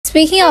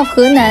Speaking of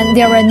Henan,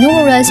 there are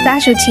numerous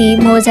specialties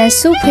more than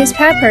soup with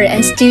pepper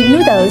and stewed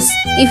noodles.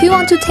 If you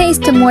want to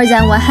taste more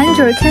than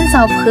 100 cans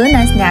of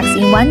Henan snacks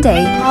in one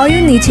day, all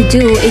you need to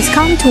do is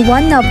come to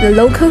one of the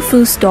local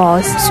food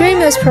stalls. 3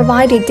 meals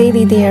provided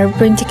daily there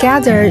bring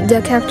together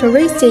the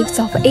characteristics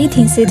of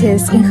 18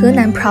 cities in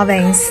Henan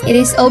province. It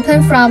is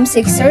open from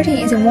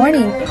 6:30 in the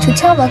morning to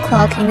 12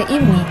 o'clock in the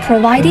evening,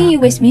 providing you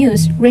with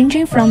meals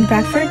ranging from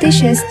breakfast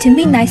dishes to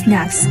midnight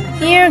snacks.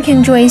 Here you can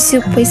enjoy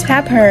soup with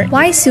pepper,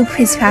 white soup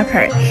with pepper,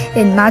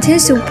 and mutton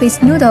soup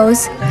with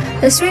noodles,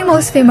 the 3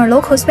 most famous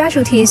local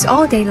specialties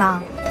all day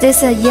long.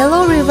 There's a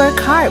yellow river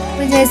carp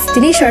with its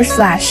delicious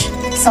flesh,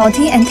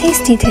 salty and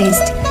tasty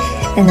taste,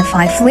 and the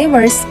 5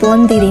 flavors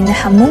blended in a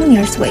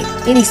harmonious way.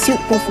 It is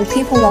suitable for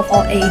people of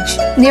all age.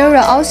 There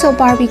are also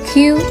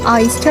barbecue,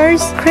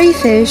 oysters,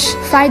 crayfish,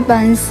 fried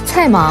buns,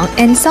 caimang,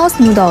 and sauce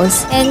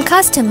noodles, and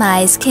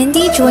customized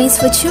candy joints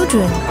for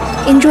children.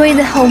 Enjoy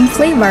the home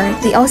flavor,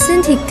 the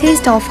authentic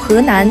taste of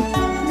Henan.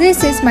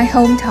 This is my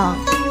hometown,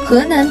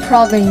 Henan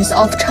province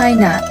of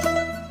China.